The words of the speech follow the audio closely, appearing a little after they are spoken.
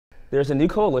There's a new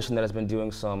coalition that has been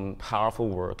doing some powerful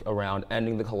work around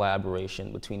ending the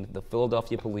collaboration between the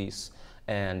Philadelphia police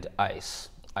and ICE.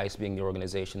 ICE being the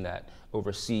organization that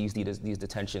oversees these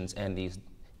detentions and these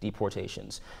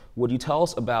deportations. Would you tell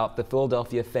us about the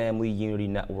Philadelphia Family Unity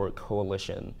Network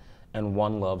Coalition and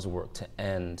One Love's work to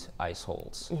end ICE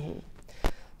holds? Mm-hmm.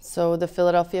 So the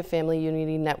Philadelphia Family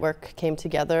Unity Network came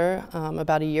together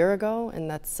about a year ago, and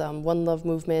that's One Love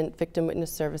Movement, Victim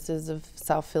Witness Services of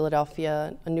South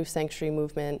Philadelphia, a New Sanctuary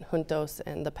Movement, Juntos,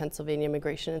 and the Pennsylvania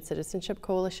Immigration and Citizenship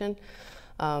Coalition.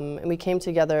 And we came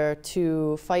together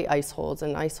to fight ICE holds,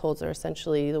 and ICE holds are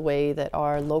essentially the way that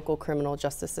our local criminal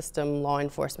justice system, law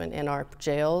enforcement, and our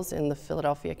jails in the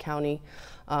Philadelphia County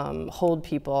hold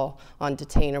people on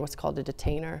detain, or what's called a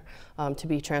detainer, to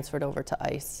be transferred over to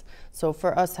ICE. So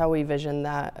for us, how we vision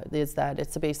that is that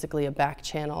it's basically a back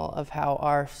channel of how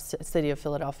our city of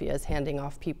Philadelphia is handing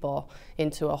off people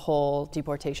into a whole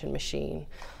deportation machine.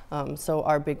 So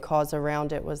our big cause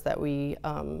around it was that we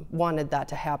wanted that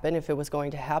to happen, if it was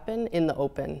going to happen, in the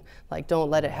open. Like, don't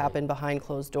let it happen behind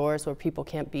closed doors where people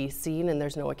can't be seen and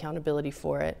there's no accountability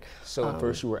for it. So at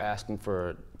first you were asking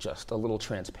for just a little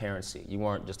transparency. You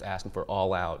weren't just asking for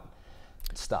all-out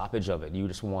stoppage of it. You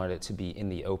just wanted it to be in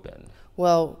the open.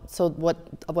 Well, so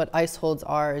what ICE holds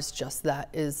are is just that,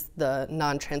 is the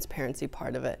non-transparency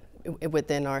part of it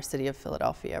within our city of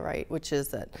Philadelphia, right? Which is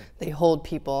that they hold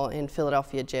people in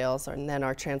Philadelphia jails and then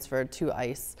are transferred to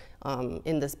ICE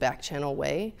in this back channel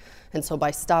way. And so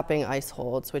by stopping ICE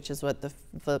holds, which is what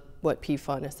what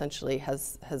PFUN essentially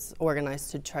has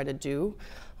organized to try to do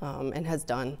and has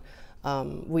done,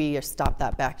 we stop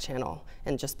that back channel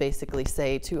and just basically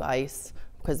say to ICE,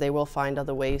 because they will find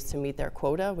other ways to meet their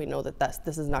quota. We know that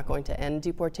this is not going to end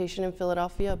deportation in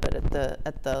Philadelphia, but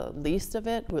at the least of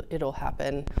it, it'll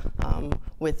happen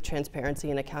with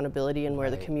transparency and accountability, and where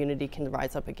the community can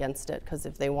rise up against it. Because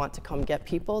if they want to come get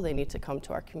people, they need to come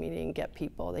to our community and get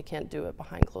people. They can't do it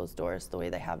behind closed doors the way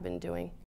they have been doing.